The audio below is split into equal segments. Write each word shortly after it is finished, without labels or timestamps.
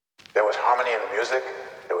was harmony in the music,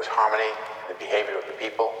 there was harmony in the behavior of the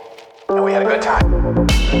people, and we had a good time.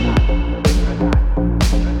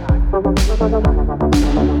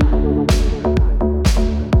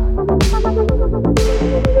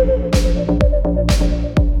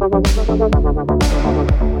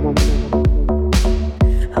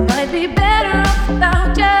 I might be better off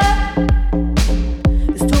without you.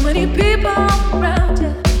 There's too many people around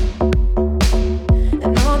you,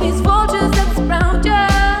 and all these vultures that surround you.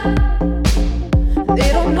 They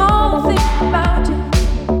don't know a thing about you.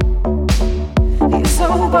 You're so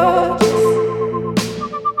gorgeous,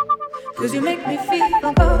 'cause you make me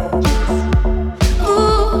feel gorgeous.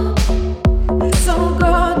 Ooh, you're so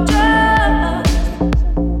gorgeous,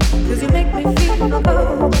 'cause you make me feel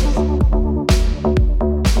gorgeous.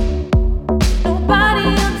 Nobody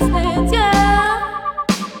understands you.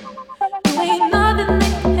 You ain't nothing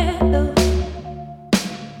they can handle.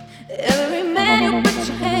 Every man you put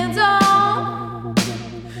your hands on,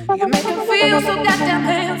 you make him feel so goddamn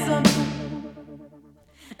handsome.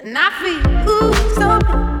 And I feel ooh so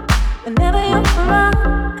good whenever you're around.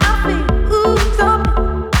 I feel ooh so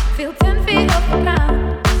good, feel 10 feet off the ground.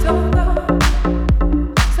 So good,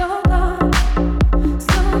 so good,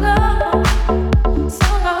 so good, so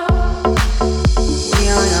good. We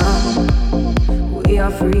are young, we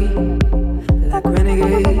are free, like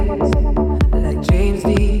renegades, like James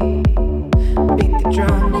Dean. Beat the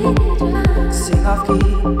drum, sing off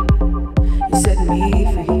key. You set me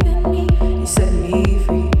free, you set me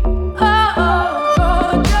free.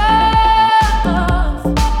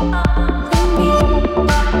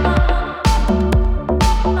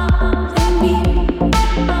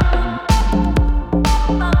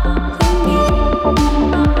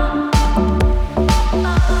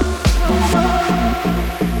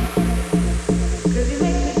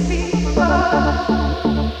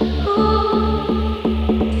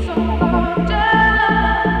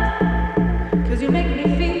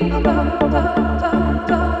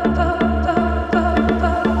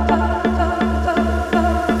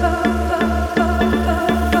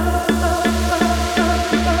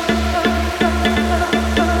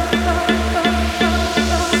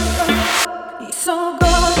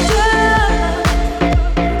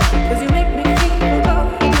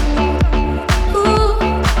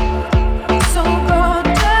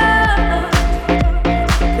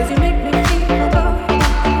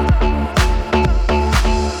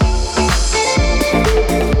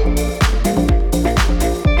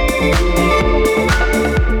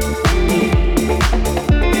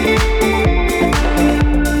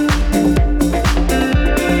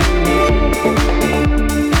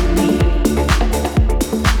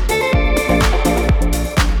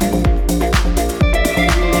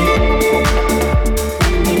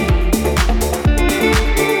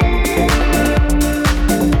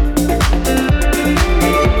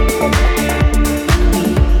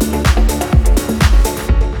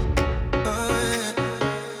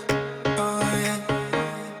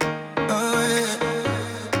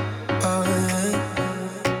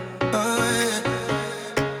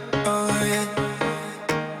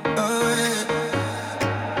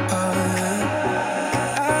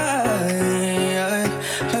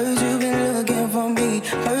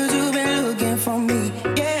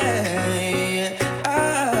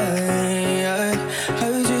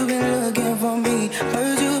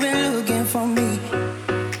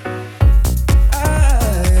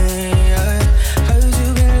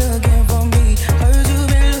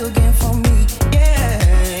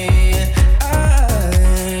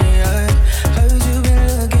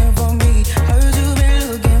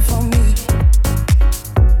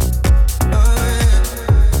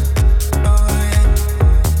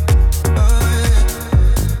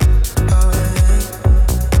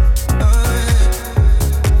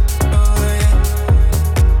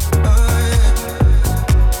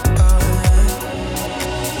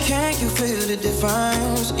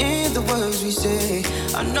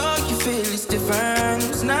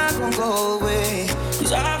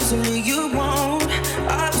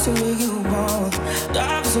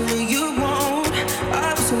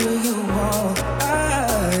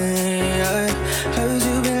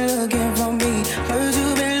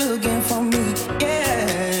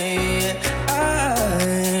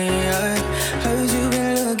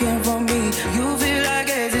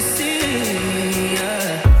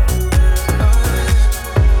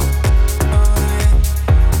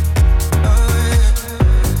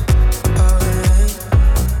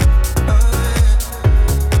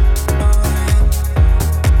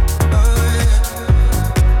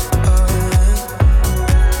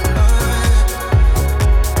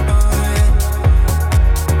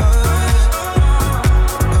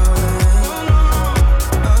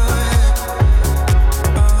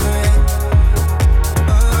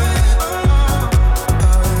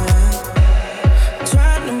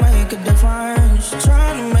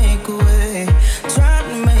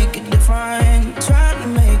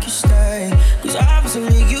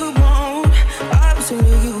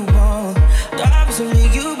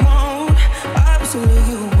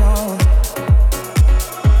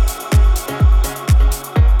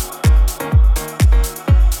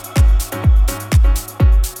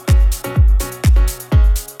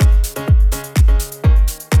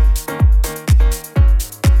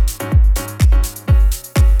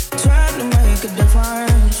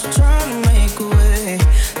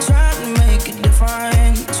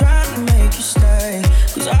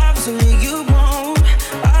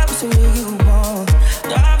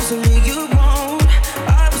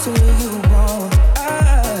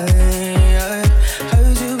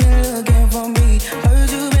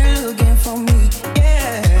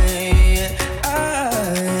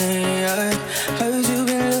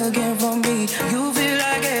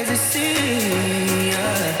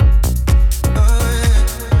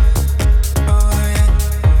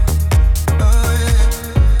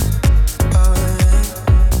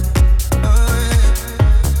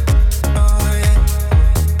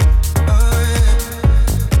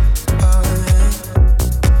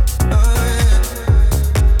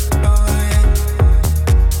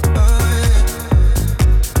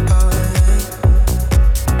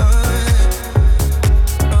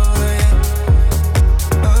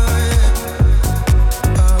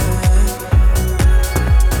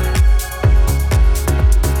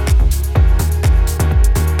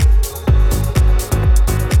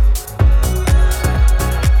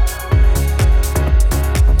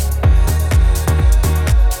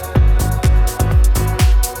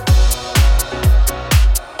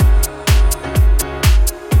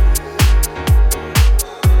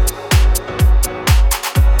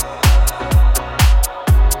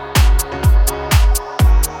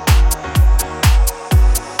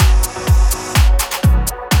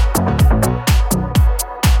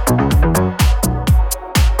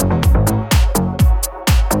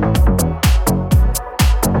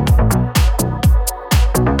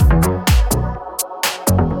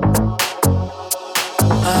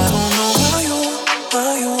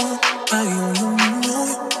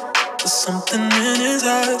 something in his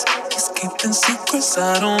eyes. He's keeping secrets.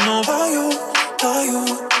 I don't know about you, about you,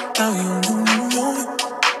 about you.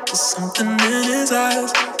 There's something in his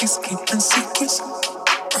eyes. He's keeping secrets.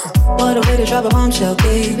 What a way to drop a bombshell,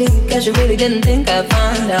 baby. Guess you really didn't think I'd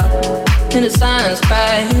find out. In the silence,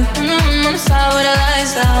 cry. On the side where the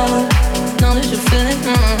lights out. Know that you feel it,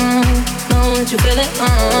 know that you feel it,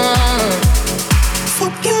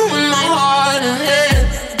 Fuck you in my heart and head.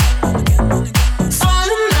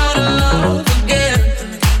 Falling out of love again.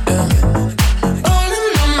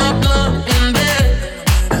 Falling on my blood in bed.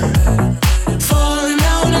 Falling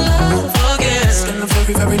out of love again. It's been a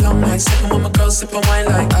very, very long night. Sitting with my girl, sipping wine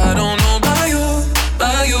like I don't know about you,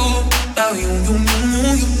 about you, about you.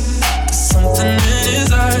 There's something in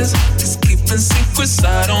his eyes. He's keeping secrets.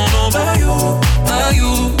 I don't know about you, about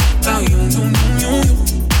you, about you.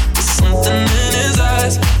 There's something in his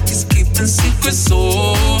eyes. He's keeping secrets.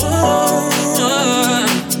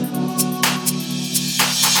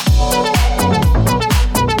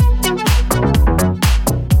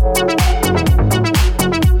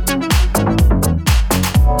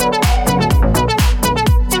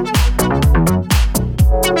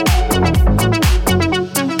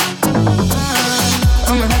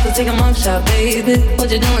 Take a mug shot, baby.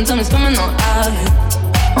 What you doing? Tell me, what's going on out here.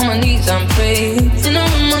 On my knees, I'm praying. In the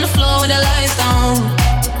room on the floor with the lights down.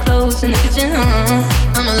 Close in the kitchen,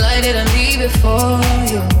 I'ma light it and leave it for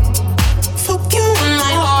you. Fuck you in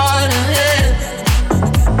my heart and head.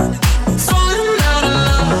 Falling out of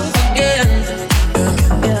love again.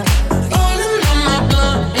 Yeah. Falling on my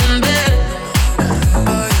blood in bed.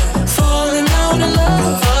 Falling out of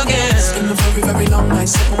love again. It's been a very, very long night.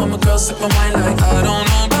 Sitting with my girl, sipping wine like I don't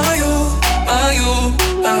know about you, about you.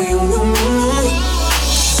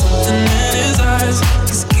 Something in his eyes.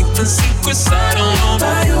 He's keeping secrets. I don't know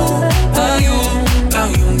about you, about you,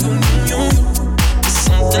 about you. There's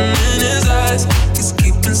something in his eyes. He's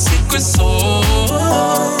keeping secrets.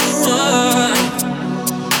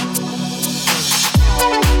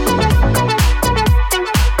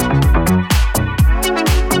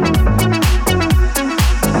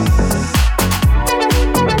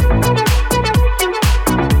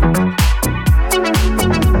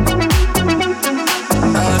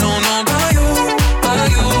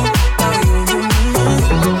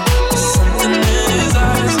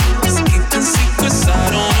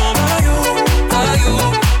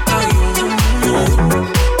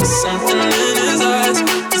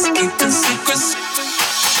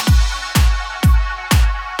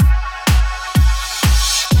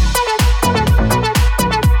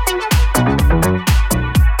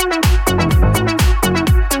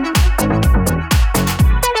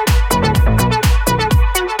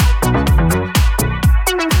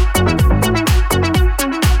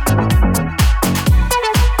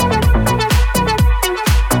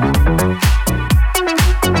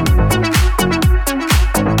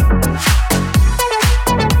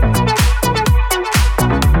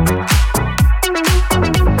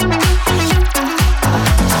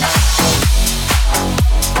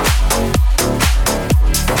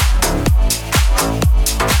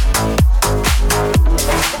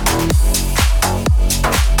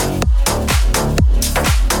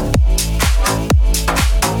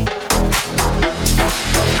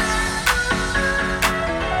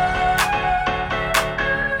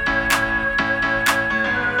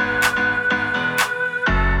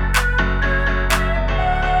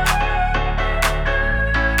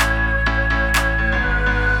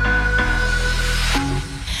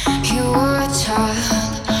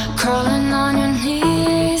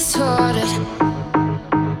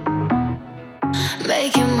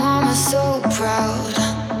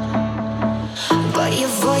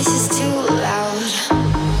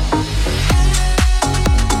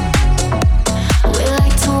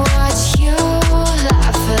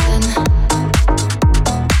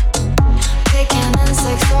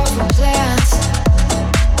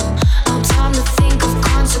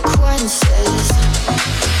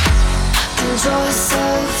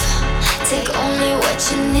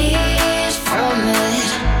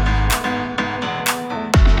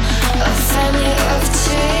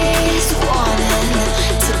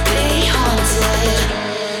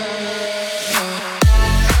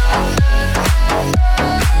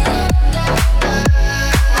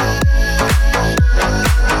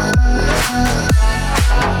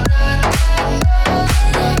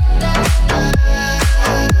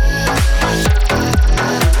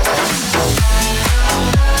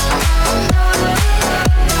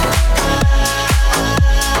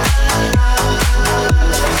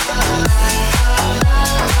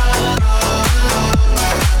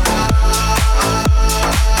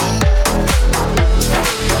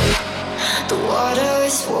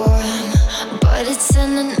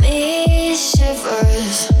 sending me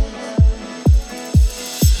shivers.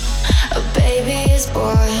 A baby is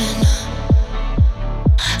born,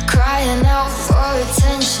 crying out for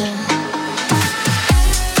attention.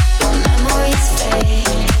 Your memories fade,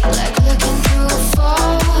 like looking through a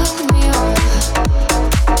fog mirror.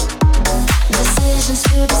 Decisions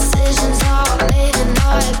to decisions are made in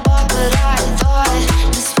night, but I thought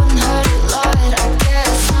this wouldn't hurt a lot. I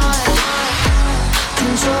guess not.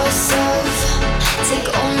 Control yourself, take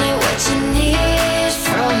only what you need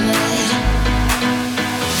from it.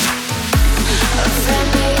 A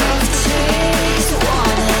family of trees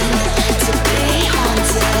wanting to be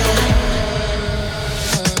haunted.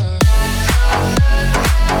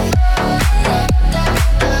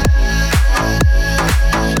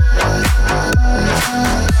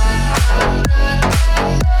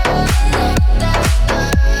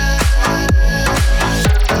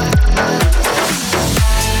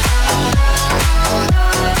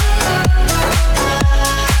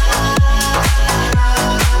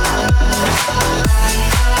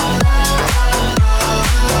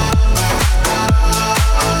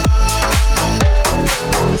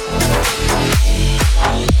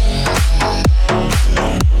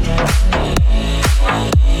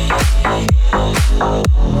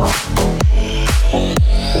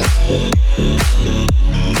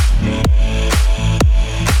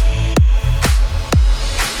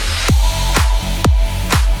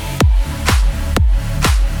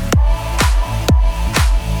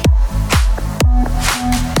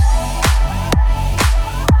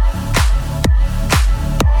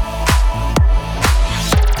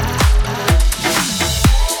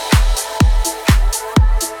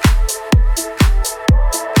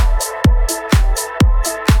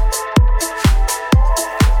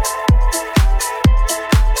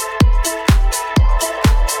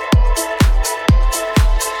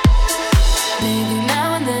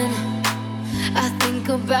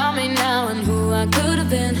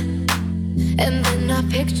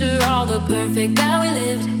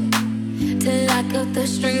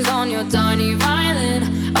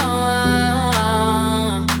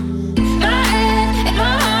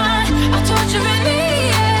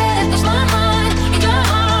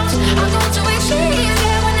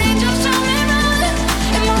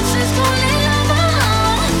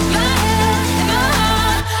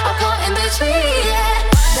 Yeah.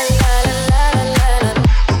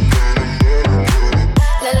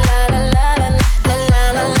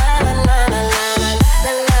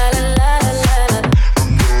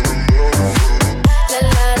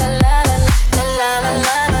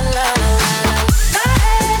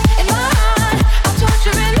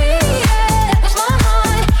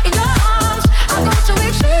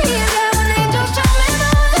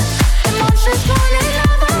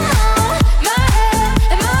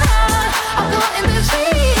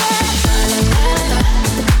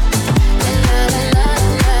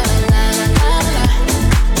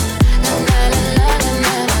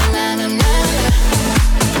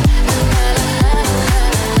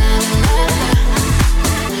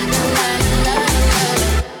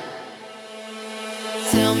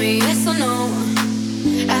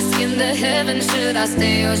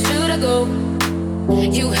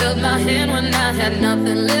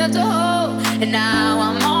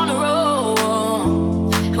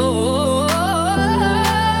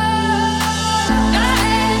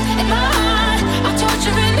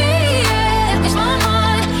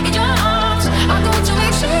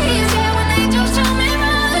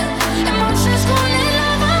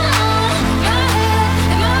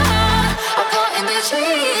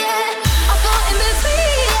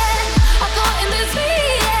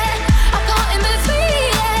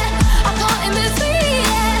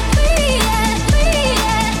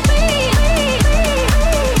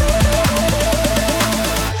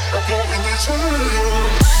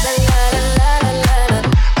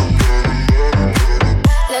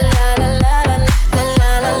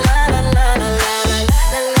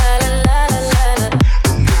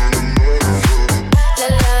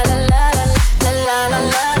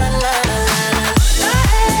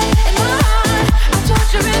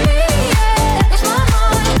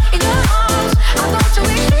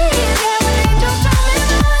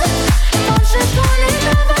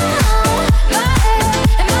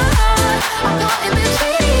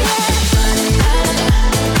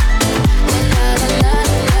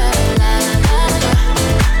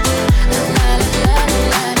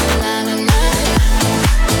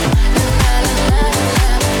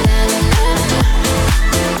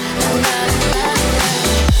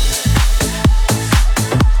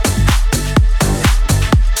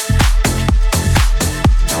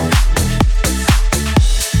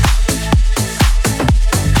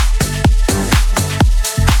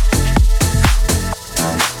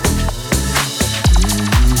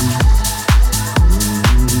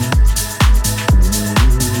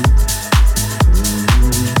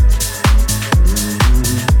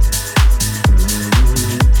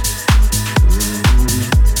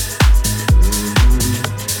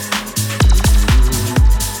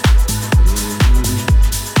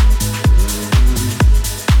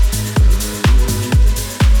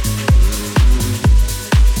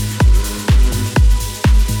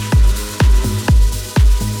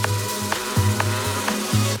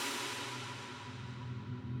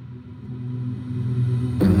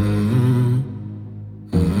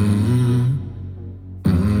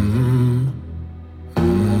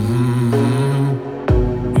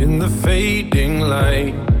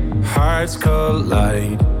 hearts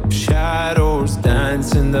collide. Shadows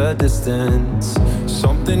dance in the distance.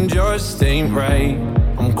 Something just ain't right.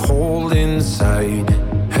 I'm cold inside.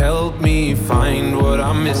 Help me find what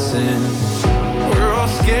I'm missing. We're all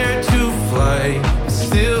scared to fly,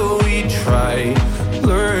 still we try.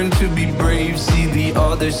 Learn to be brave, see the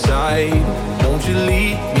other side. Won't you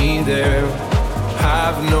lead me there?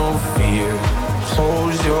 Have no fear.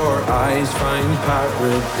 Close your eyes, find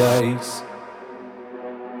paradise.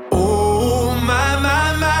 Oh my,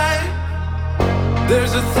 my, my.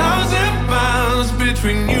 There's 1,000 miles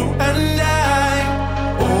between you and I.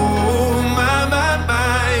 Oh my, my,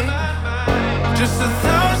 my. Just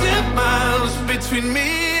 1,000 miles between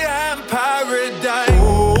me and paradise.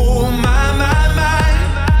 Oh my, my, my.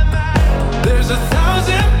 There's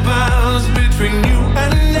 1,000 miles between you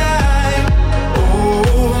and I. Oh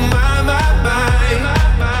my, my, my.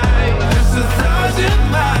 Just 1,000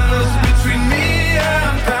 miles between me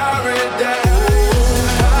and paradise.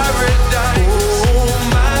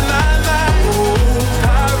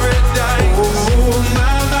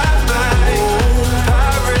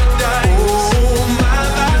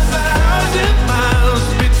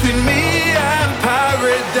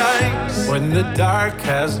 When the dark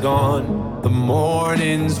has gone, the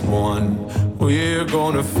morning's won. We're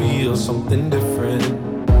gonna feel something different.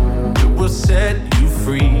 It will set you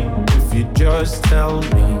free if you just tell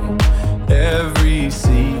me every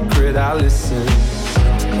secret I listen.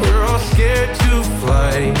 We're all scared to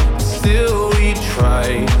fly, still we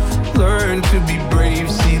try. Learn to be brave,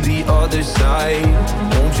 see the other side.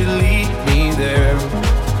 Won't you lead me there?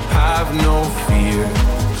 Have no fear.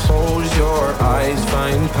 Close your eyes,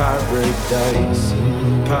 find paradise,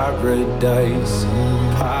 paradise,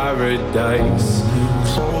 paradise.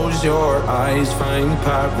 Close your eyes, find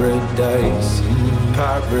paradise,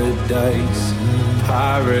 paradise,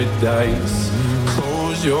 paradise.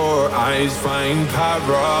 Close your eyes, find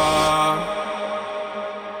para.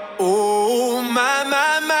 Oh my,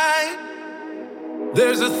 my, my.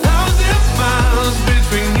 There's 1,000 miles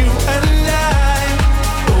between you and I.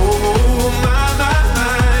 Oh my, my,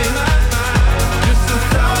 my. Just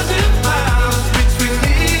 1,000 miles between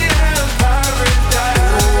me and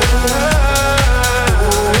paradise. Oh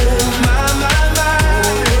my, my, my.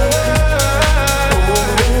 Oh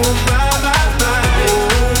my, my, my.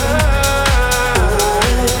 Oh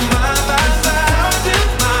my, my, 1,000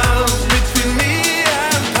 miles between me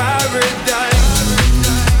and paradise.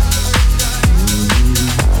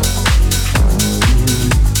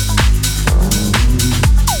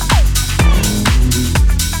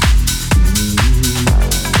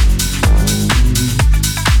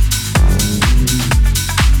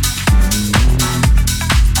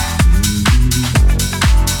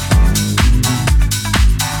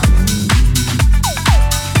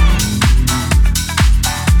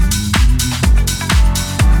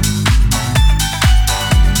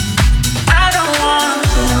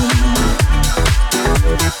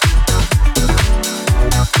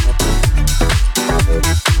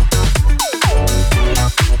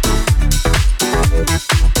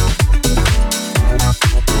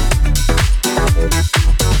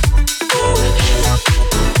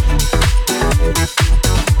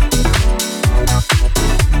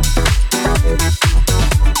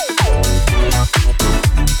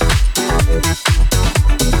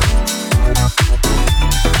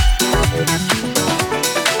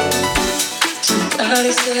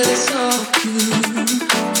 Somebody said it's all you.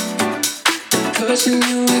 The person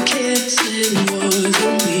you were kissing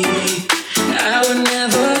wasn't me. I would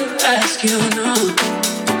never ask you, no.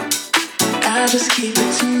 I just keep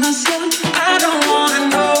it to myself. I don't wanna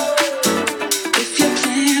know if you're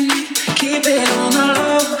playing me. Keep it on the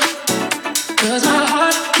low, 'cause my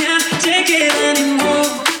heart can't take it anymore.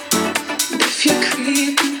 And if you're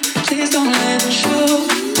creeping, please don't let it show.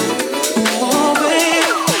 Oh,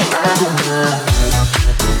 babe, I don't know.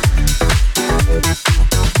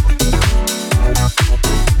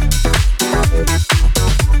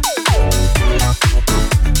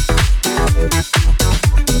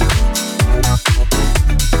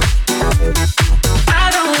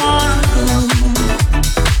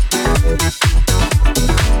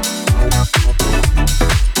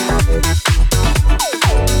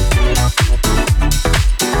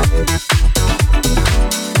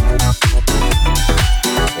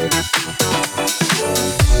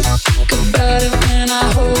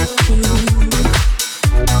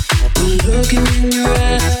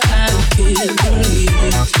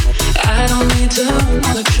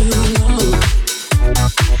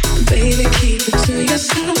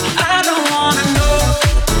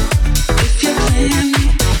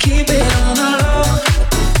 Keep it on the low,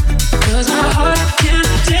 'cause my heart can't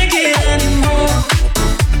take it anymore.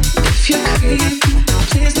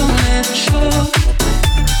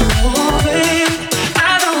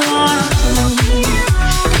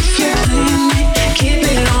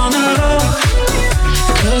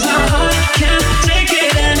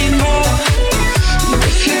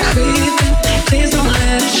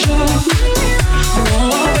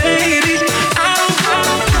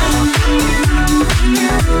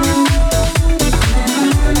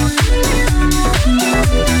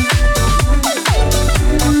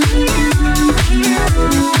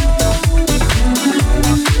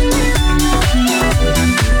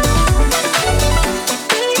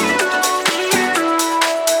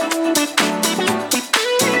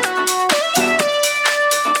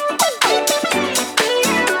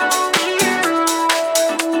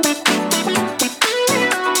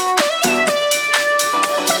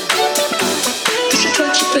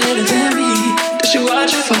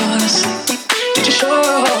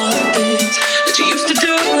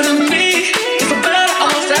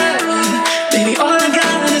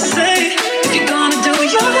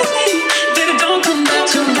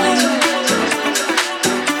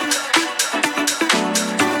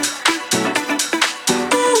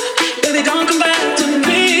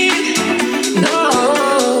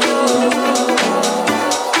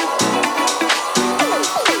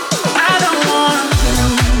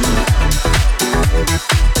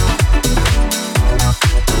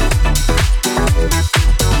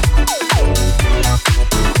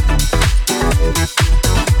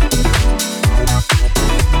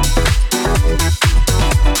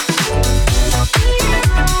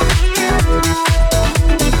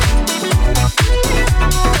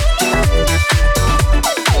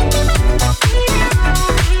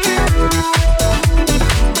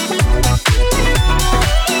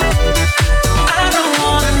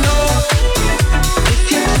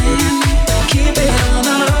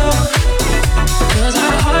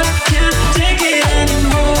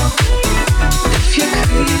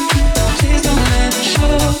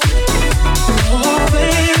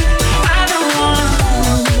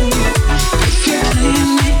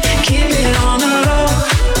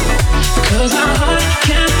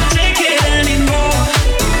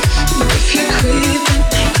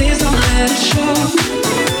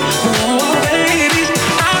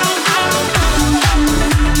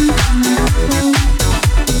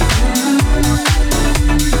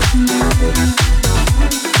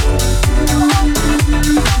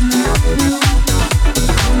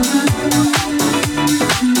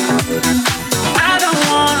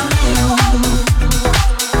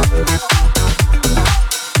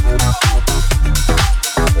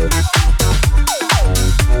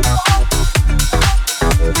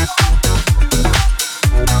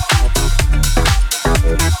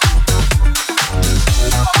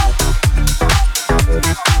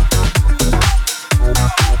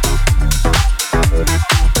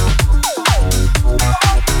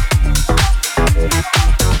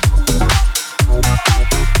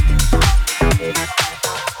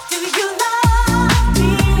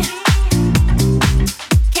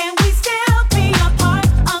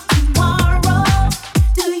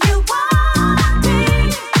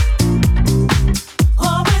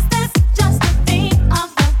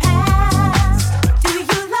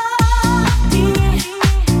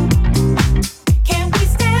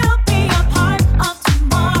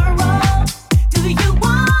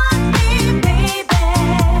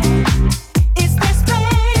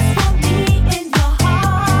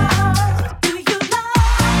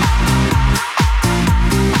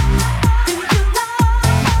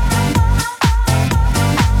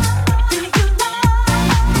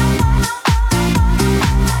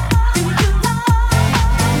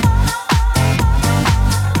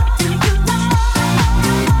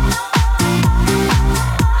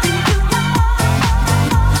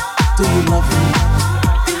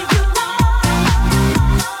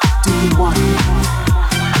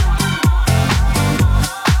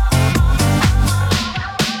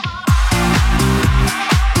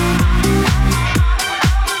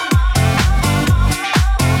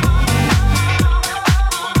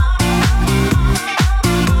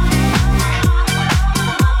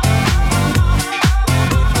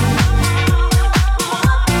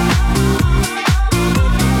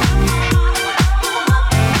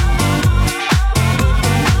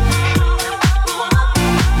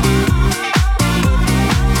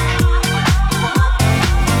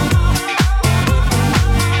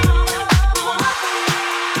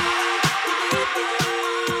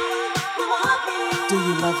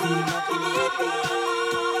 Do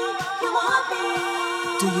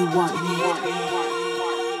you want me?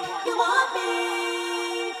 You want me,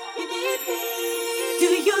 you need me. Do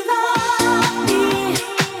you love me?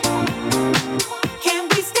 Can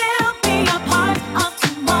we still be a part of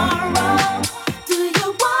tomorrow? Do you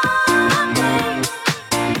want me?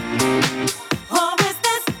 Or is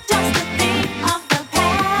this just a thing of the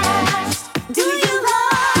past? Do you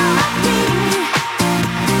love me?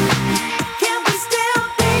 Can we still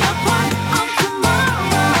be a part of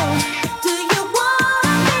tomorrow? Do you want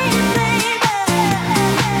me, baby?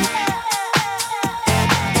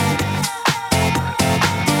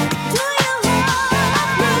 Do you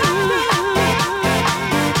love me?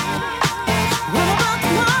 What about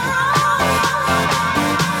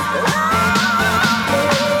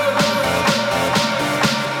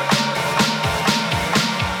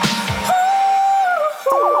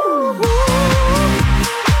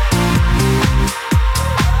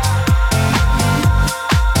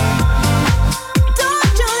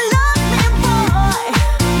Don't you love me, boy?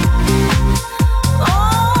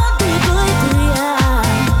 Oh, do ya?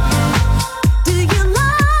 Do you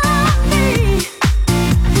love me?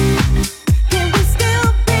 Can we still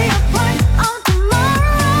be a part of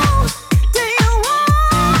tomorrow? Do you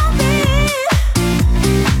want me?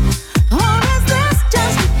 Or is this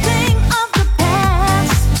just a thing of the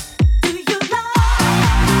past? Do you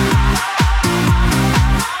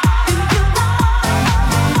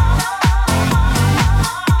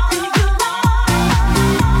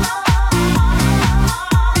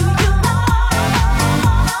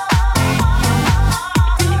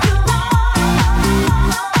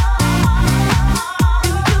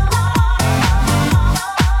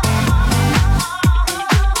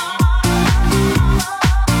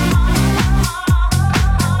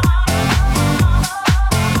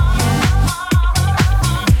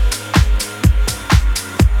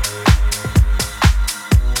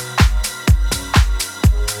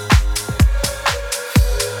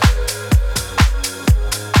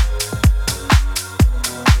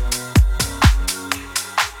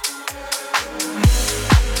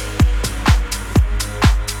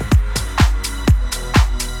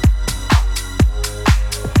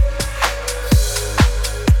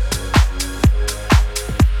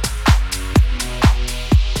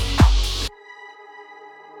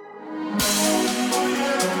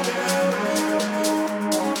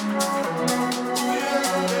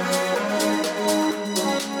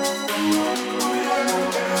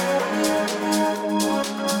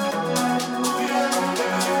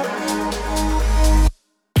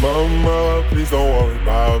Mama, please don't worry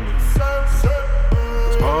about me.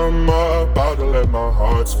 'Cause I'm about to let my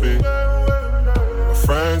heart speak. My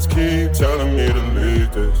friends keep telling me to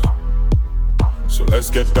leave this. So let's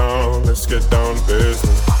get down to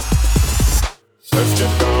business. Let's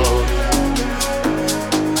get down.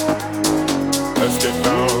 Let's get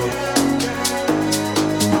down.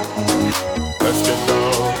 Let's get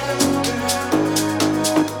down.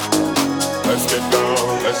 Let's get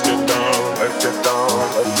down. Let's get down. Let's get down.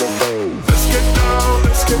 Let's get down. Let's get down.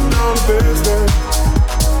 Let's get down to business.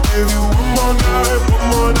 Give you one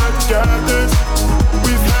more night to get this.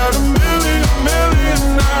 We've had a million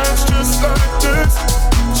nights just like this.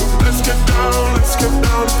 So let's get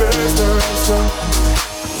down to business.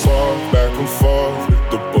 Fall back and forth with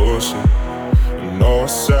the bullshit. I know I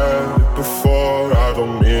said it before, I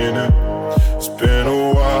don't mean it. It's been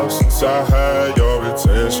a while since I had your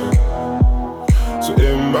attention, so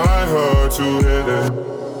it might hurt to hit it.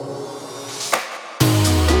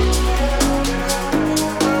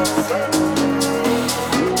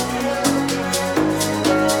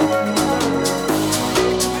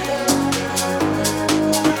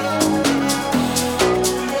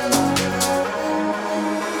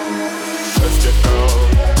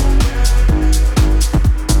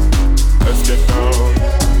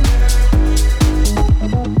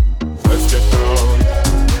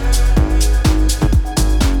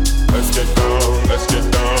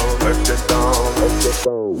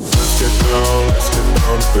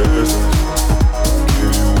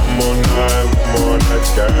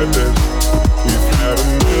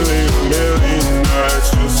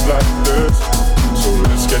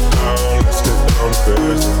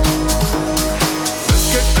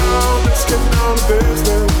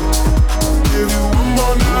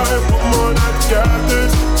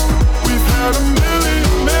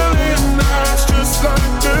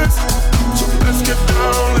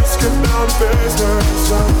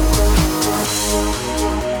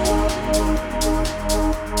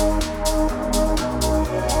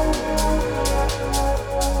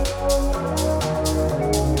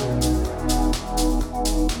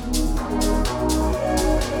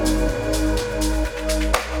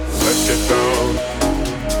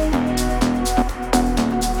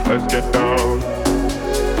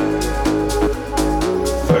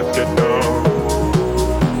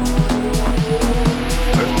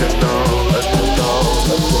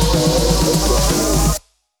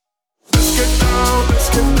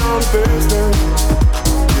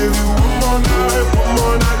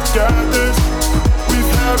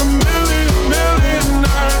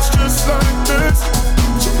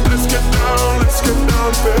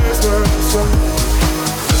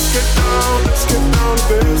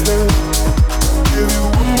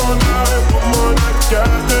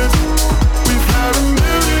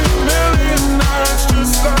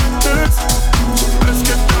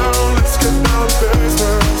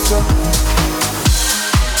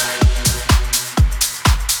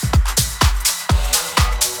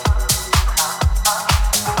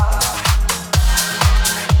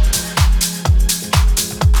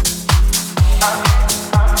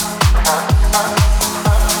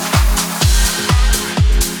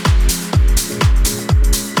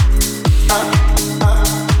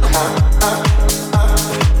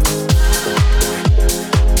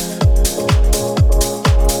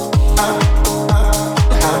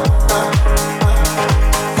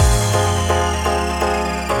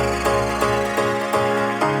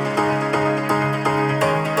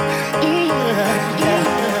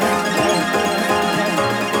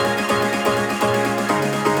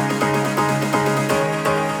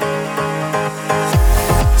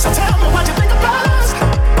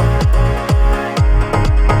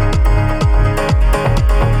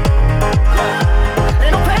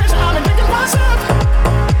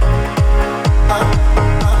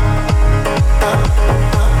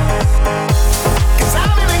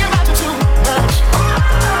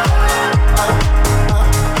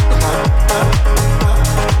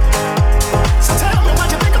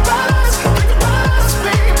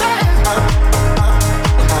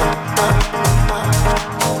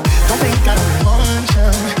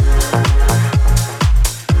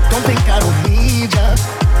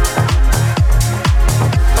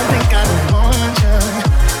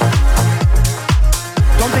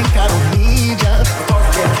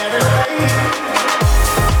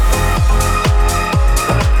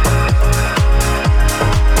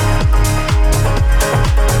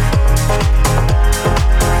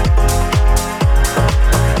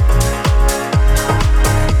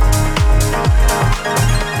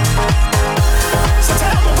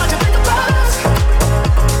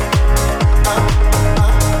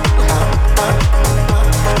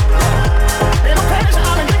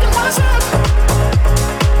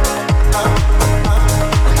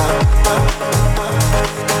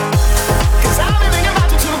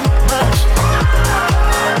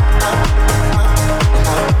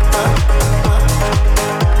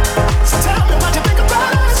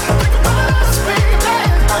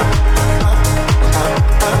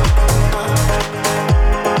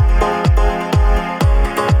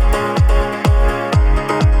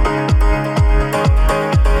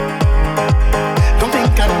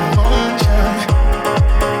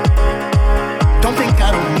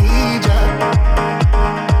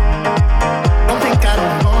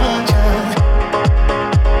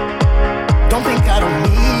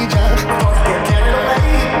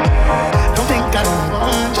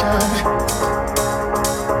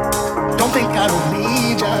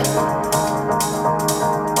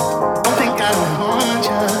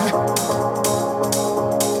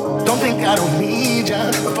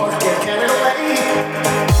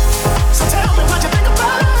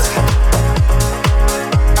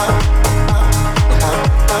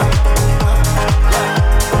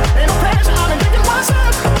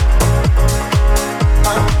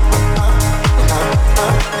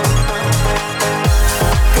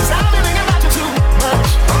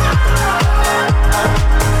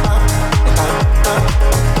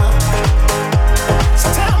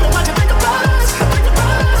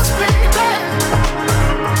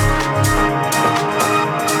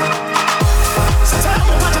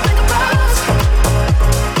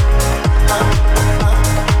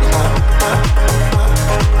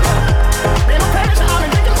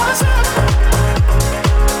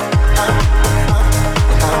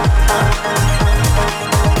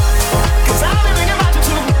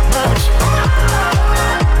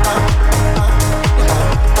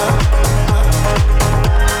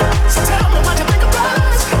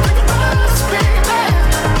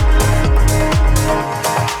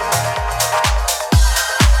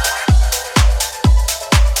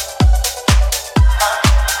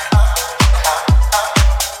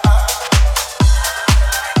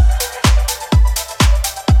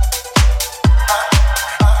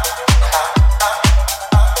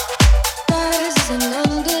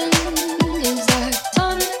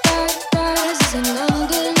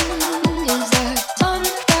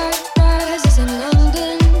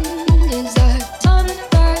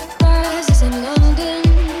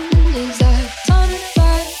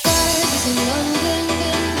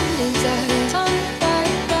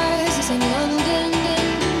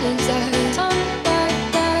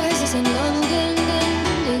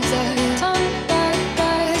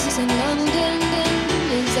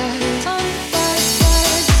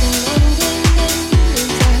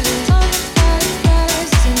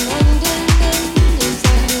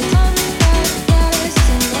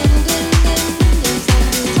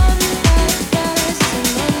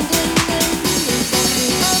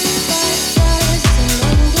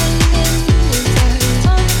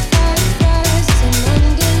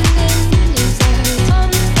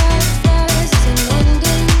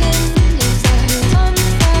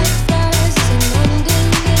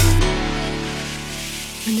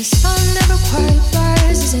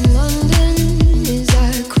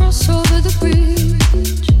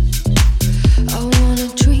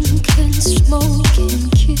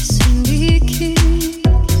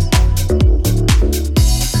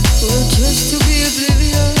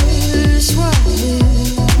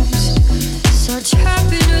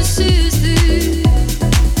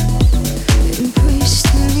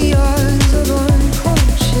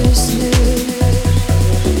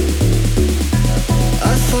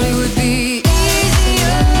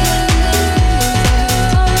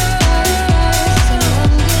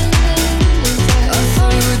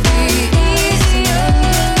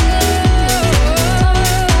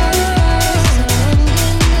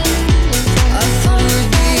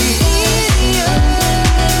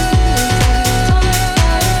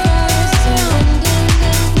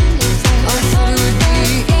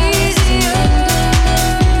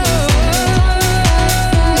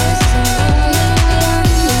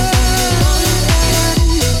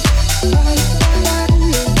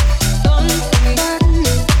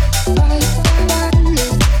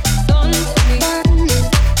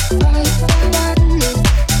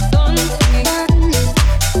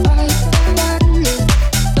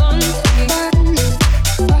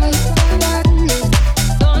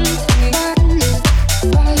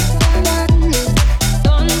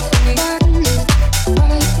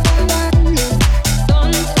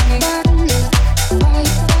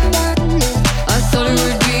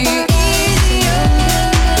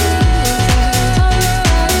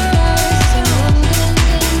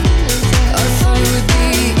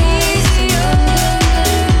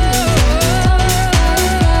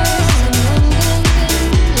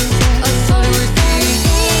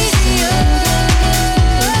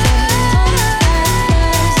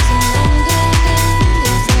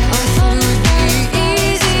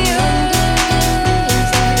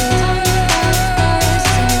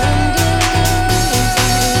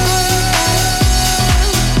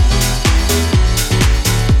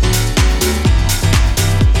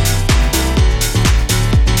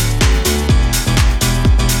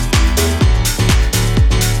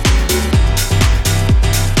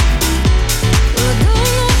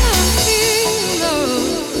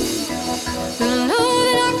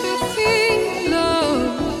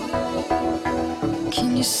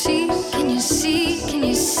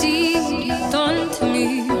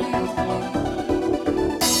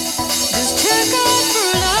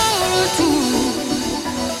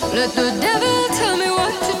 Let the devil tell me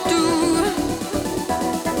what to do.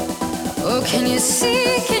 Oh, can you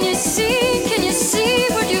see, can you see, can you see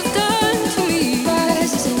what you've done to me?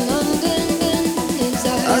 Rises in London,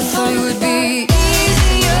 I thought it would be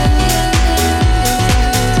easier.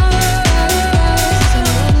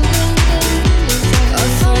 I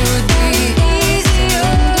thought it would be easier.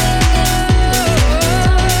 I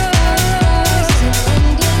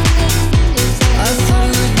thought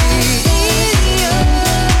it would be easier.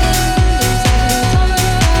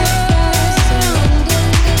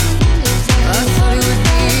 I thought it would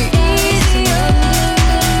be easier.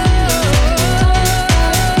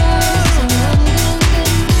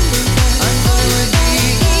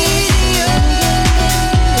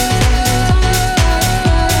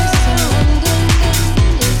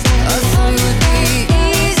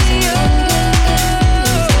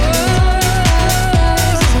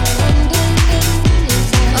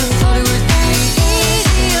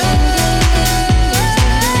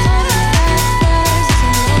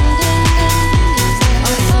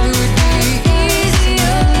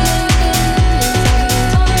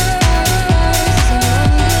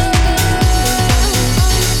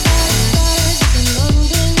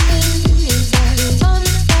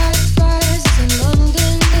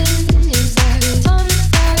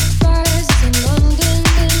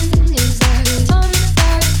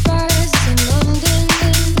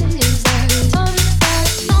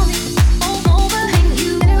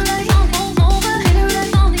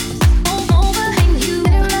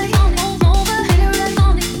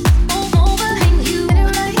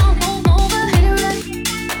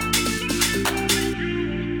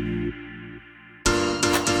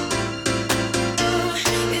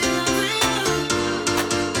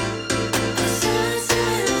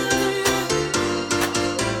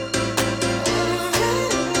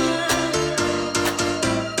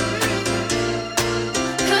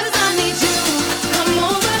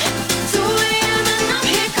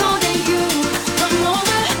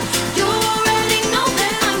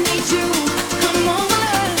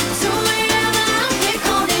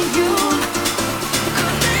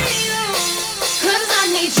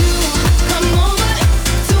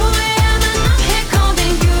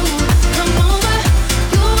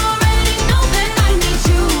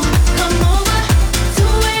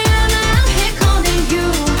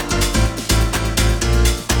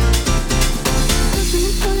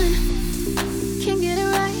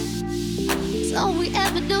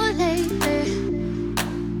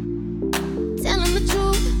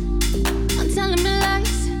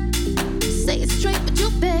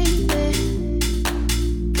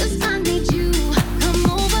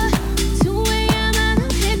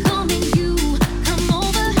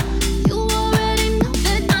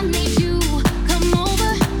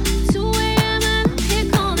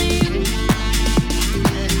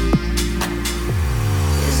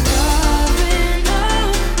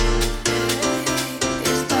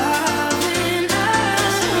 It's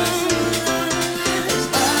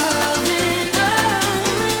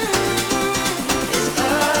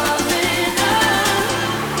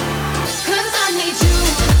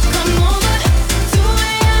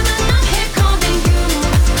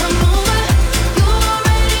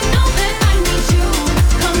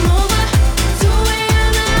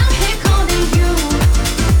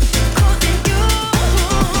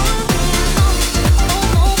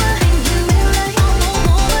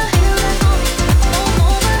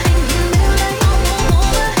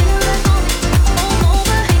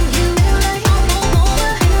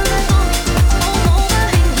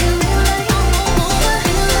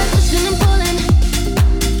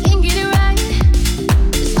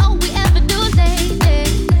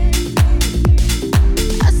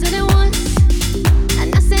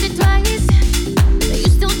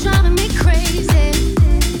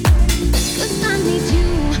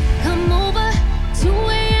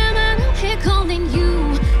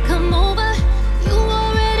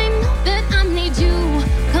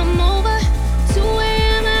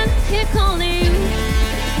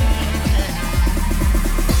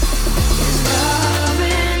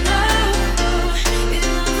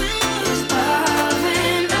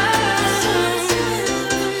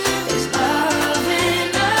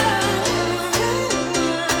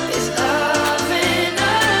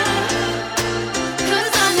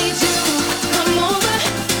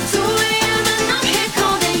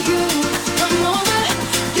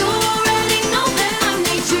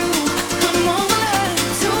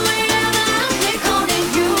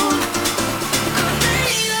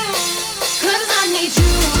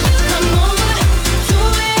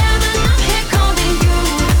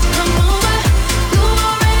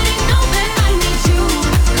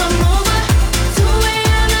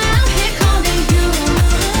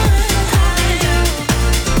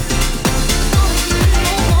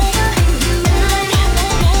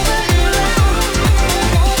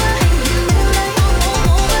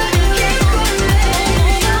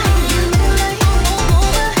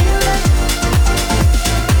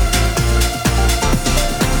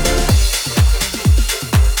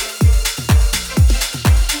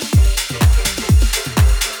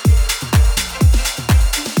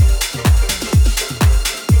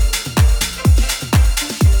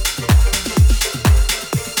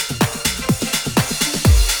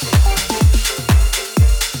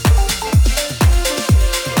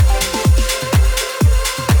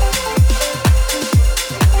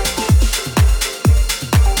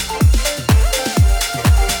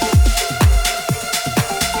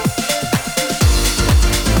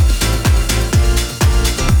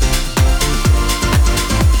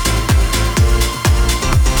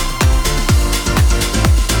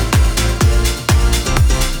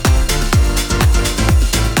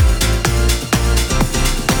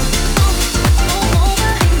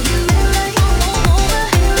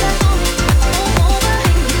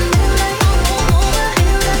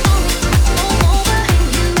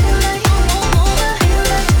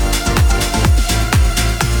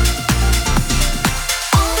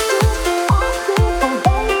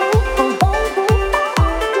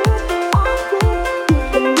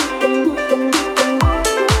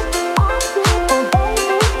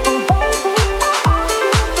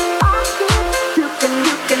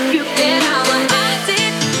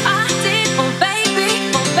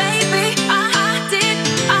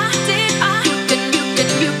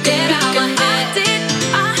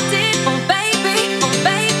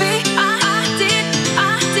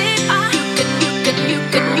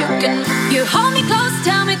You hold me close,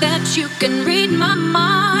 tell me that you can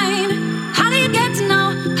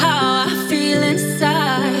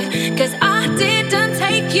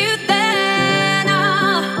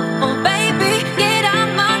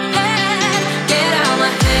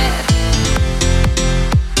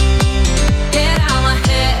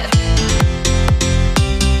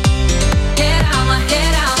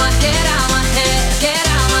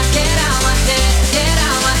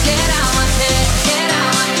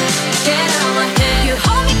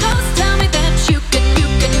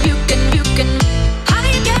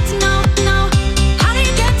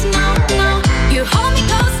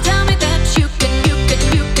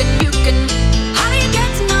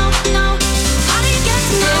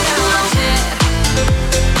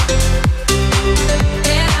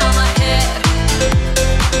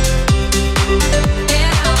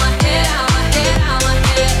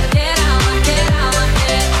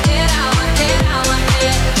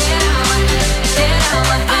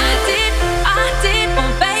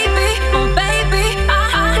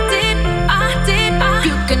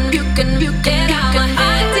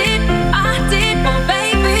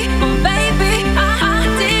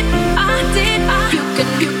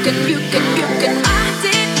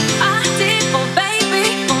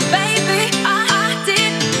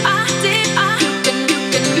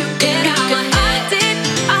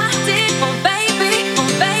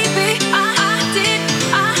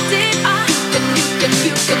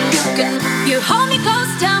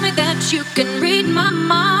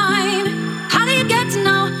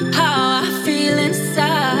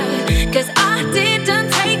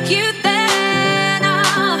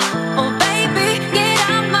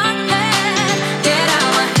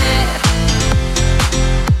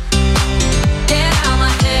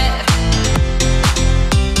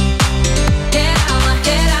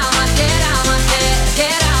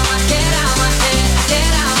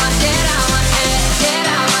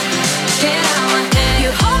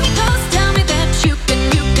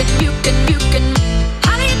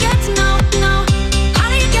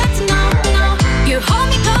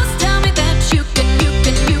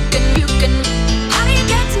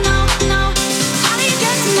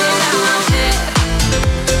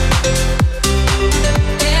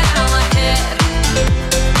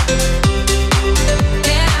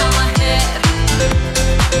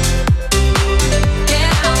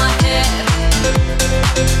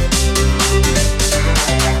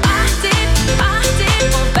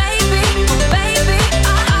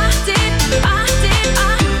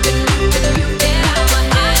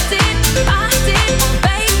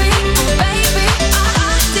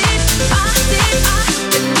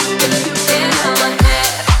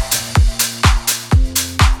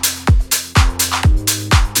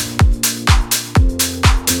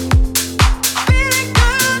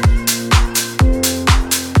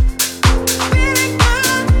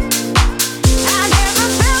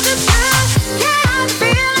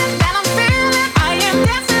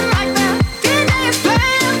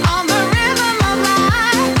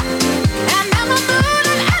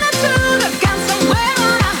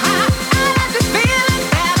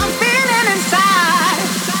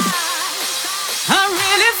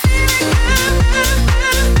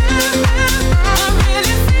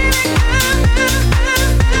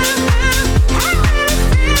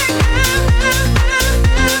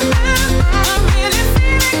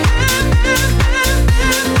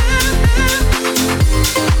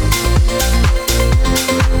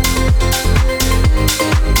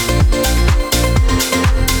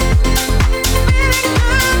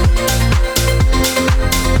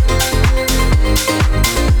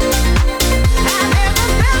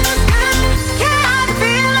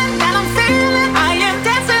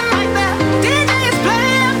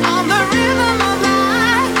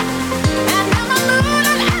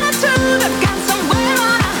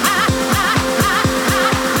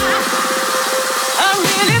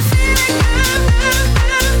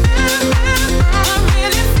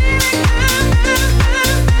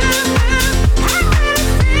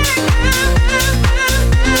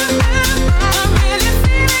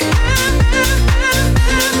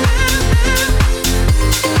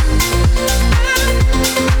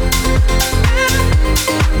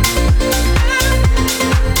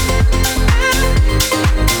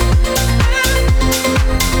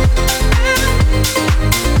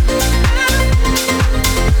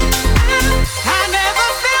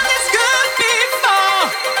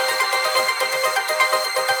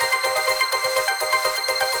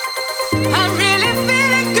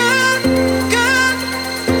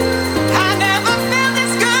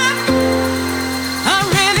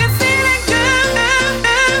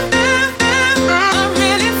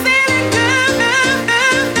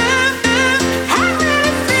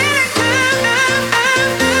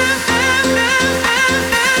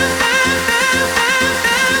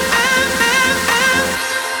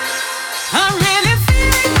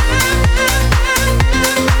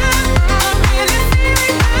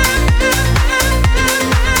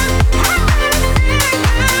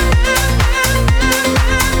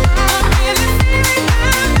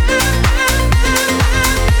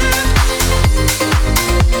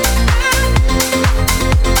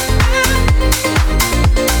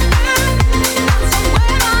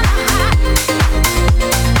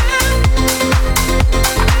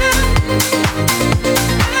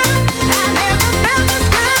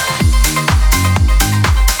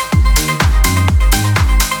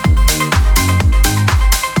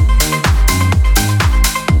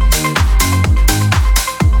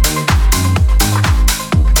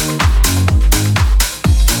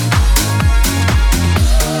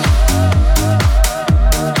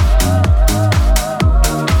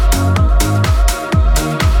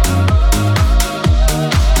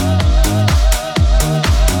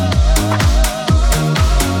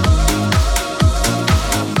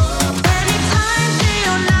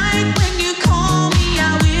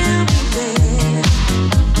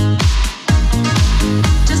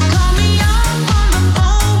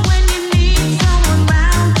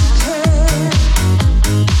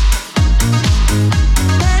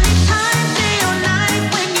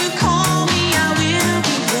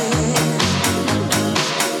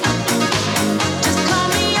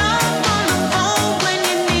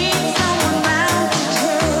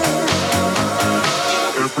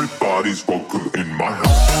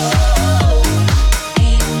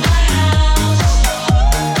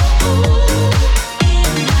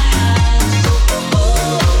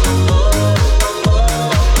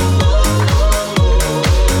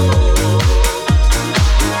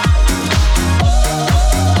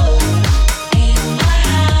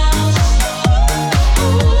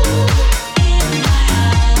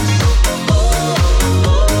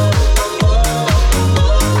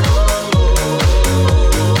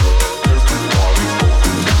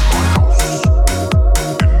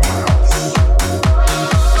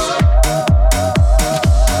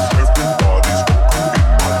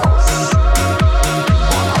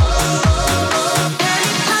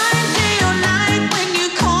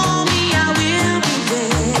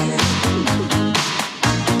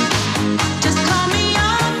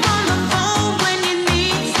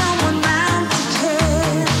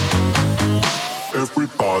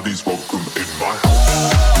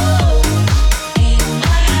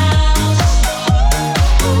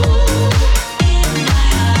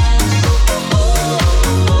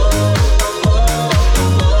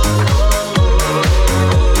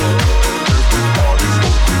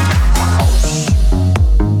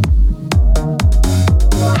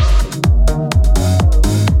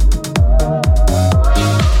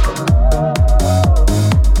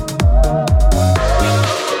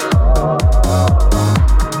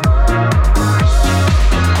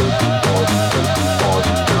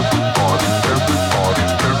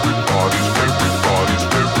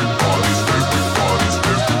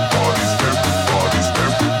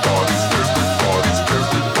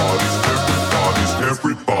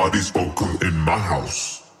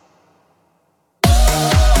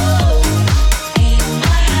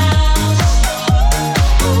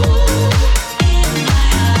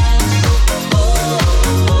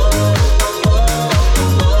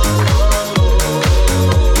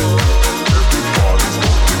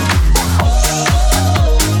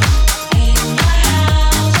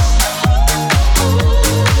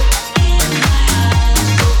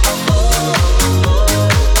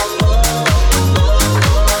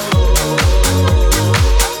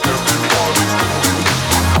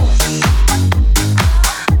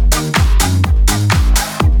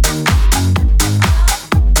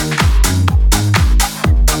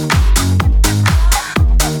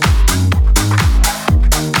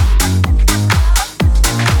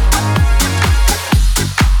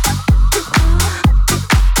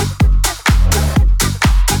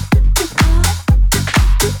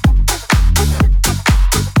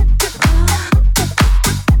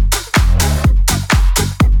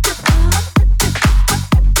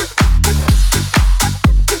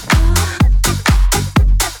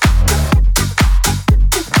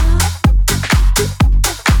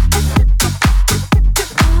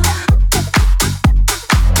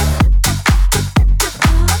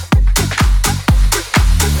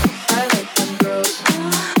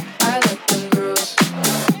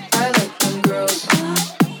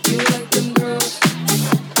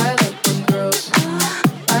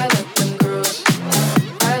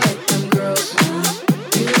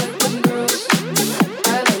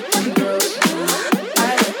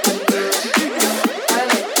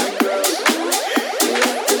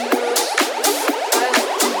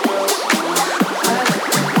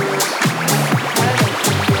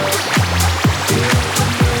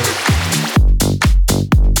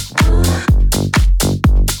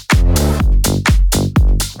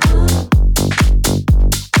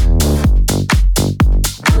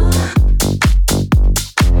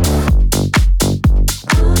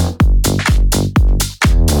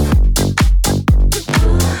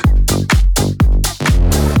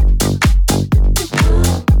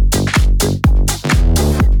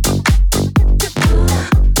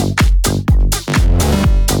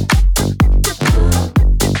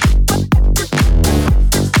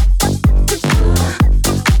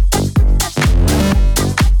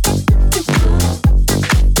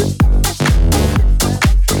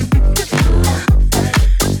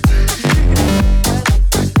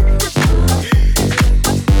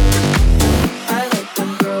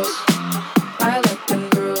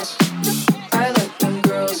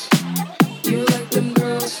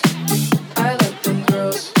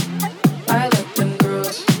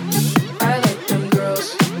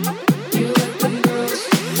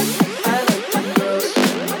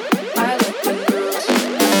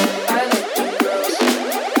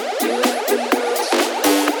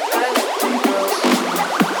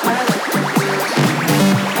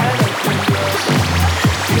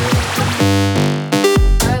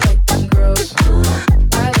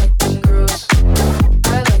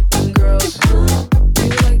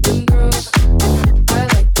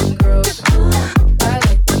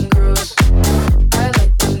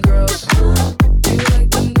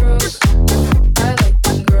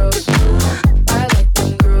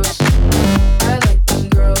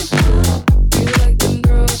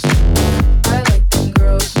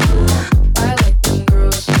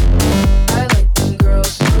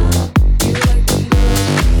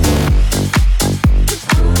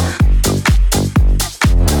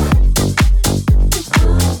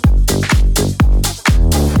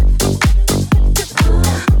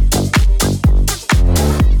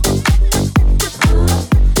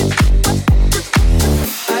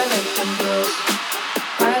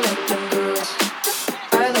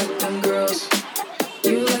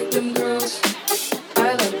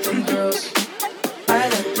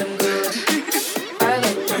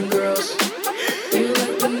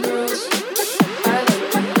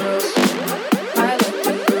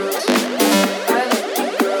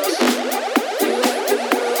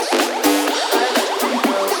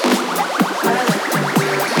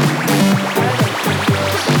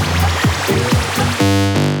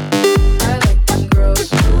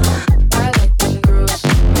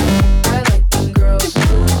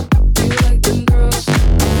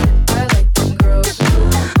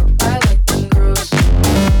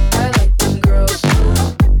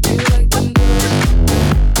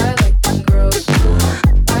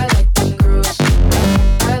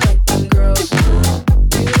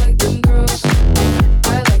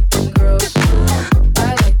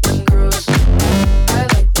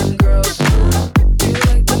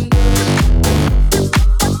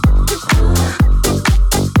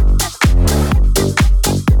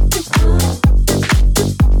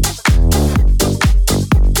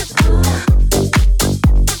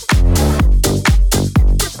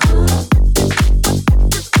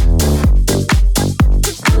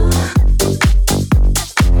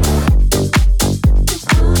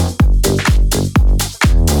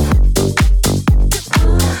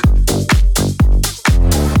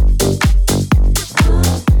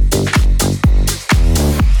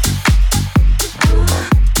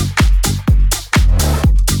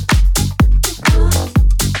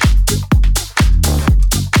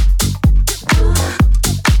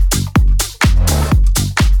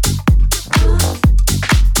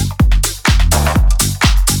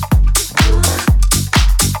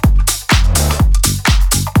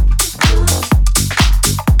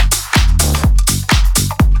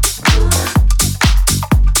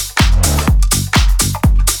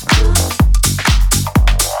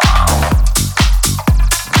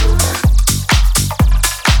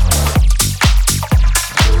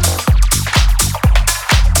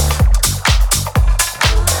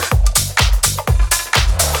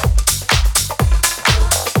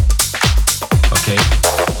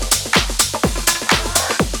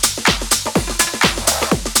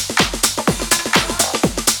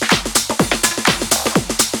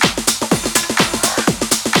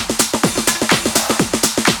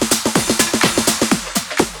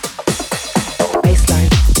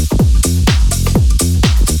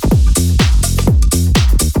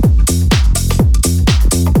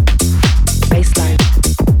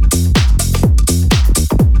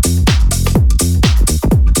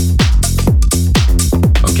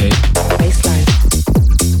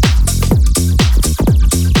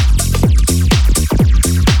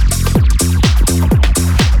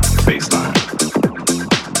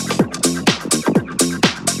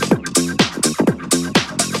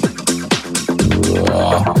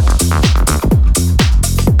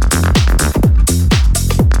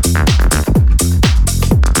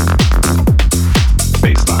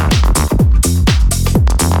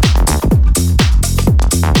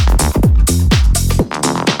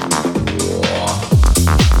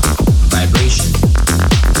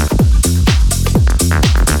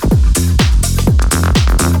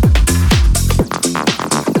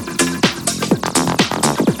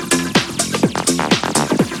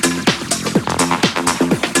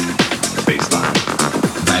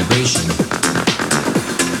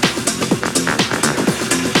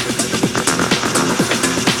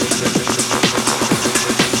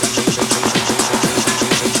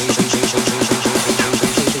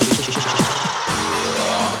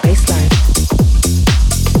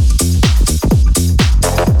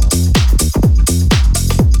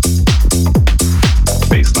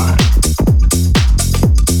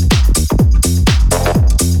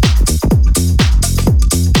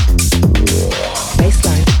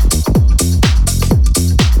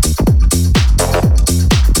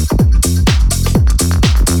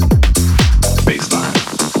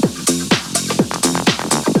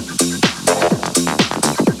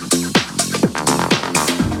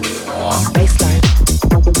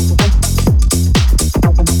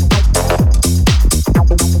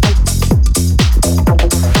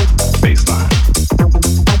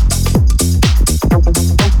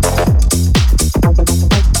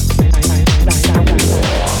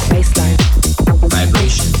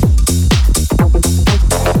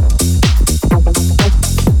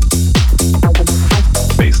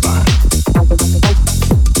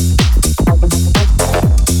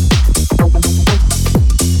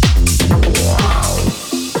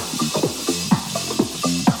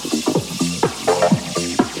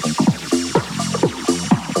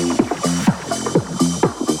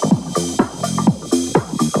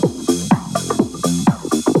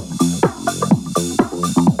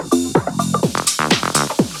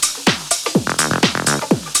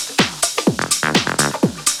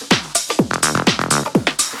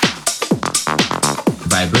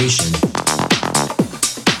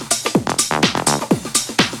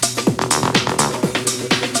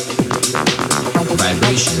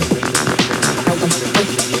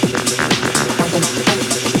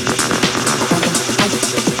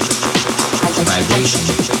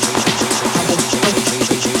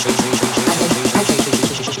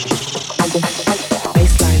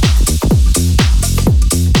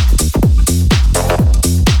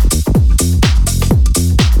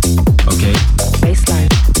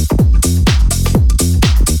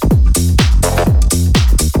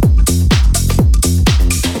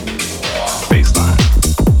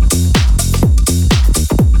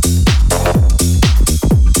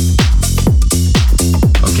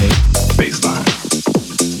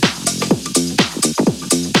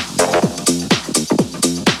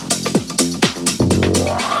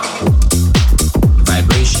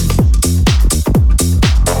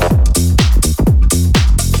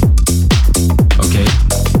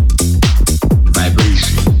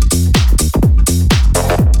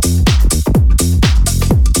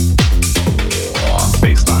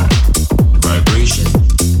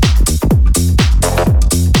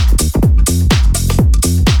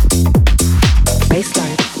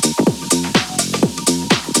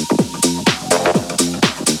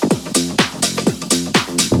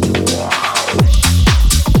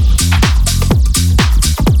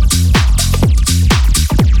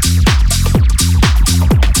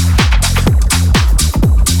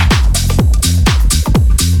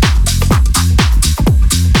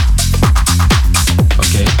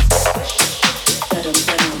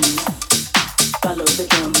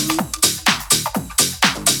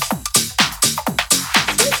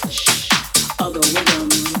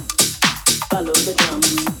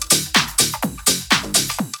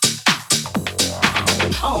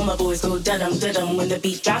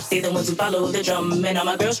Follow the drum, and all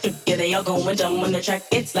my girls strip, yeah, they all going dumb when the track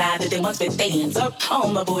gets loud. They want to spit their hands up. All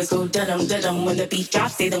my boys go da-dum, da-dum when the beat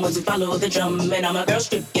drops. They the ones who follow the drum, and all my girls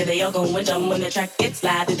strip, yeah, they all going dumb when the track gets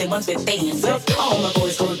loud. They want to spit their hands up. All my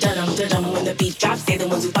boys go da-dum, da-dum when the beat drops. They the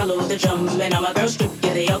ones who follow the drum, and all my girls strip,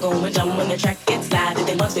 yeah, they all going dumb when the track gets loud.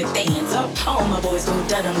 They want to spit their hands up. All my boys go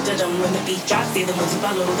da-dum, da-dum when the beat drops. They the ones who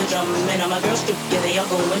follow the drum, and all my girls strip, yeah, they all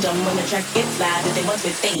going dumb when the track gets loud. They want to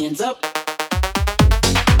spit their hands up.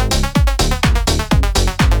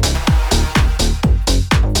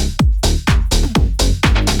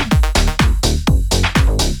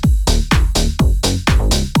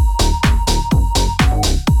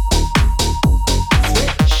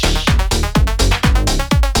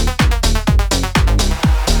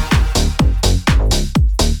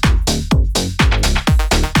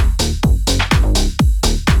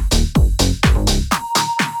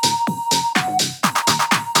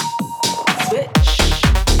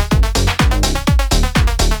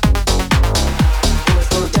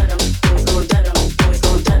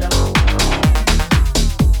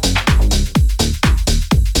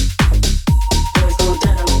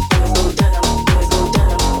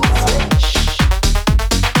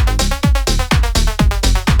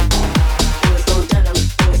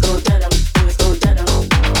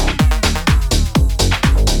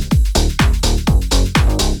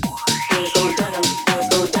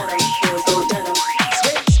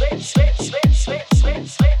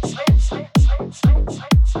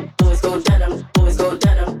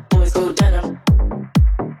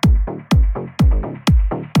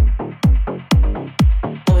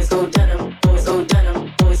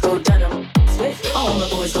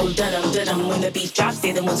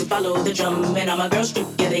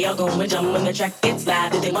 Track gets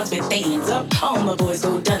loud, they want to spit their hands up. All my boys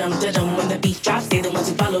go da-dum, da-dum when the beat drops. They the ones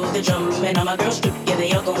who follow the drum, and all my girls strip, yeah,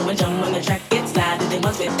 they all going dumb when the track gets loud. They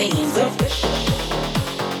want to spit their hands up. All my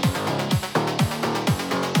boys go da-dum, da-dum when the beat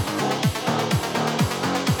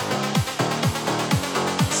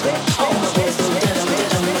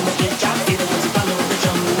drops. They the ones who follow the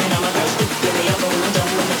drum, and all my girls strip, yeah, they all going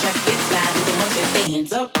dumb when the track gets loud. They want to spit their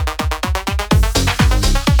hands up.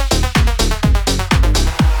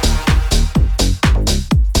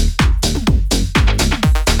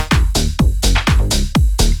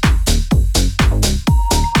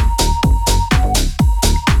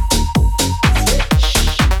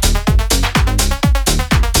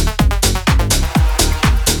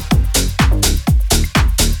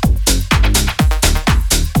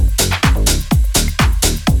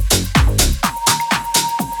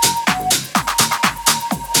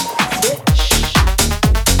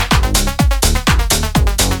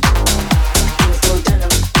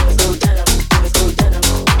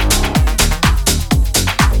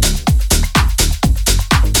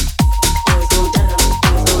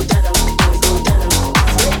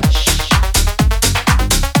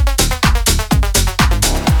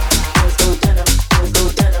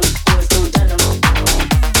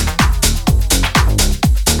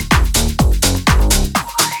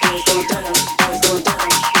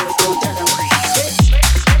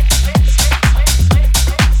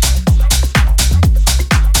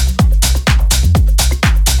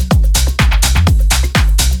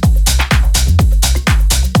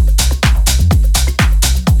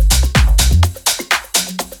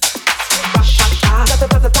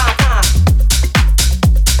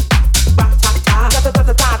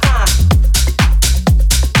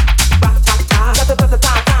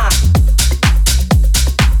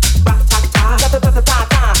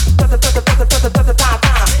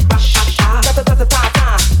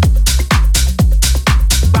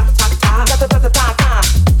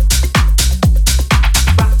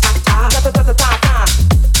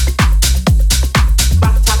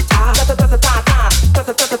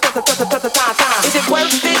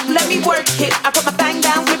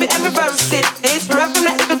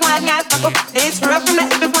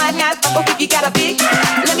 you got a big,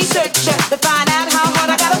 let me search ya to find out how hard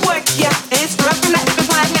I gotta work ya. It's rough from that if it's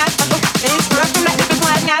like that. It's rough from that if it's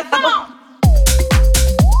like that. Come on.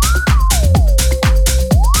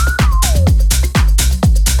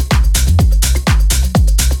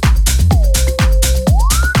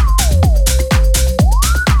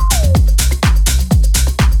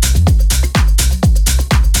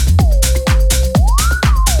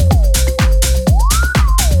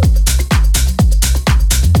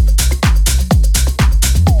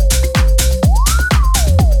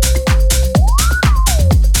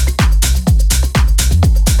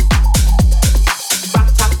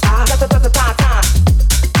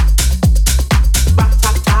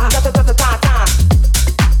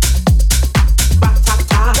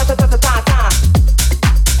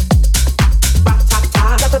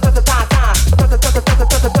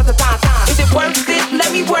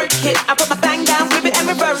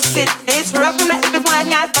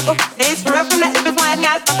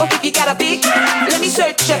 If you got a big, let me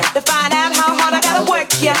search ya to find out how hard I gotta work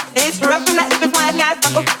ya. It's rough from that if it's like that.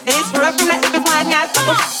 It's rough from that if it's like that.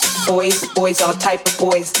 Boys, all type of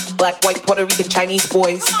boys. Black, white, Puerto Rican, Chinese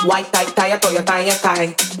boys. White tie, tie, toya,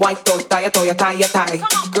 tie. White toe, tie, toya, tie.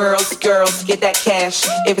 Girls, get that cash.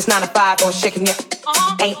 If it's 9 to 5 or shaking it,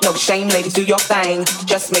 ain't no shame, ladies, do your thing.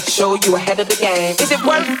 Just make sure you ahead of the game. Is it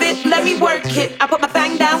worth it? Let me work it. I put my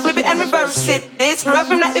thing down, flip it and reverse it. It's rough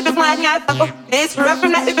from that if it's like that. It's rough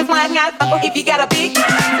from that if it's like that. If you got a big,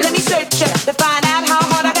 let me search ya to find out how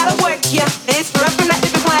hard I gotta work ya. It's rough from that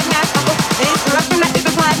if it's like that. It's rough from that if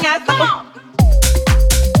it's like that. Come on.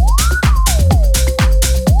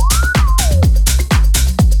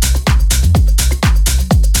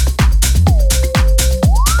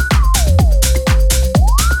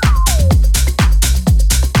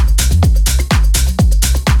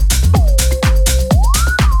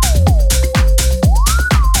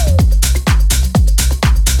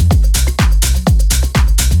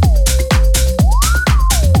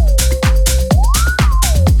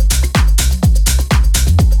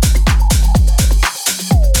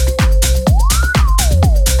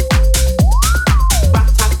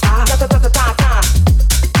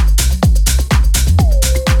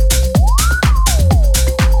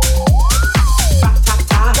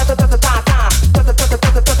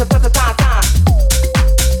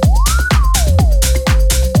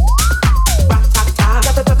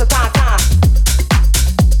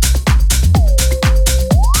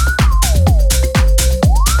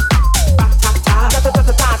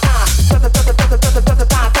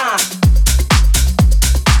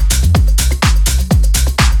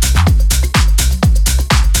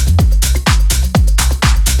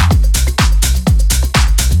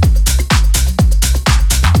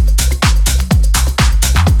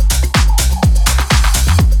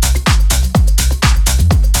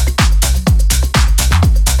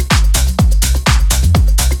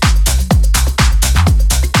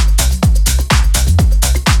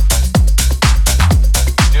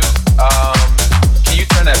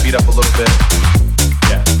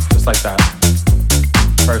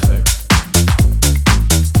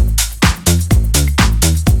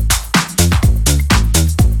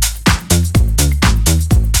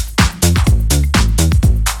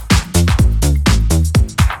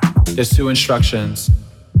 There's 2 instructions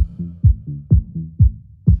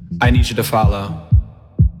I need you to follow.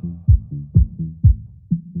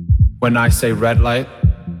 When I say red light,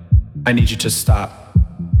 I need you to stop.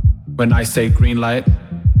 When I say green light,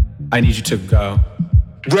 I need you to go.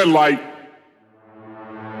 Red light.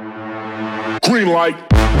 Green light.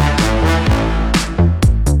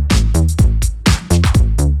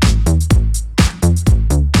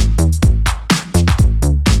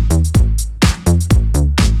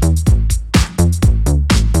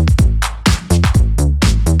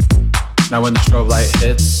 Now when the strobe light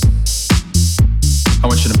hits, I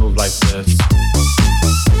want you to move like this.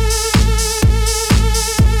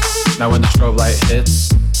 Now when the strobe light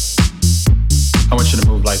hits, I want you to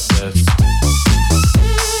move like this.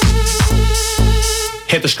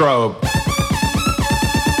 Hit the strobe.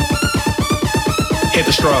 Hit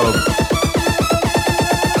the strobe.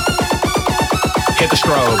 Hit the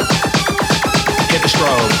strobe. Hit the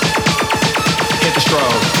strobe. Hit the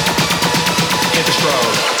strobe. Hit the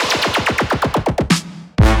strobe.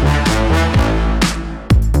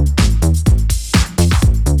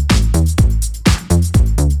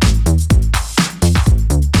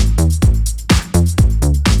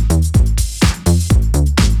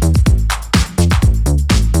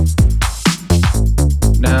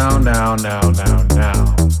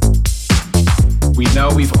 Now. We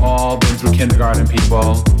know we've all been through kindergarten,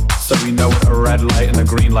 people, so we know what a red light and a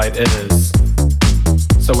green light is.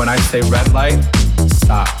 So when I say red light,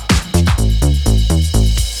 stop.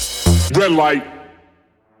 Red light.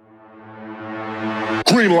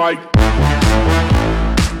 Green light.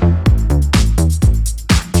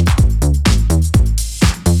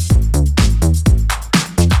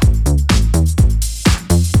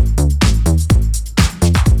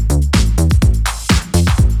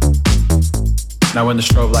 Now when the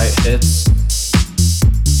strobe light hits,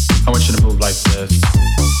 I want you to move like this.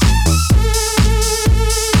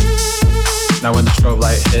 Now when the strobe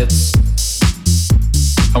light hits,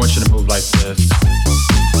 I want you to move like this.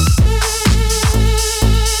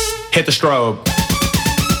 Hit the strobe.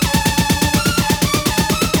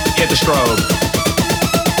 Hit the strobe.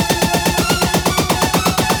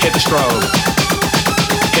 Hit the strobe.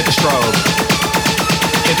 Hit the strobe.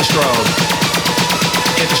 Hit the strobe.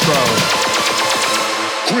 Hit the strobe.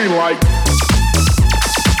 Green light.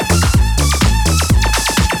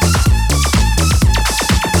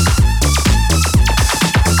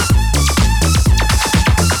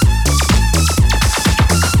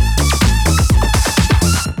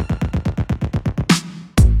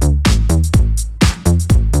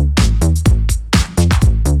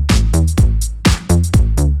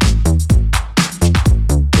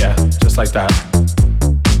 Yeah, just like that.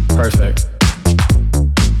 Perfect.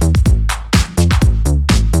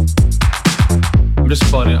 I'm just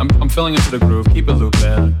floating. I'm filling into the groove. Keep it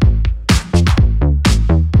looping.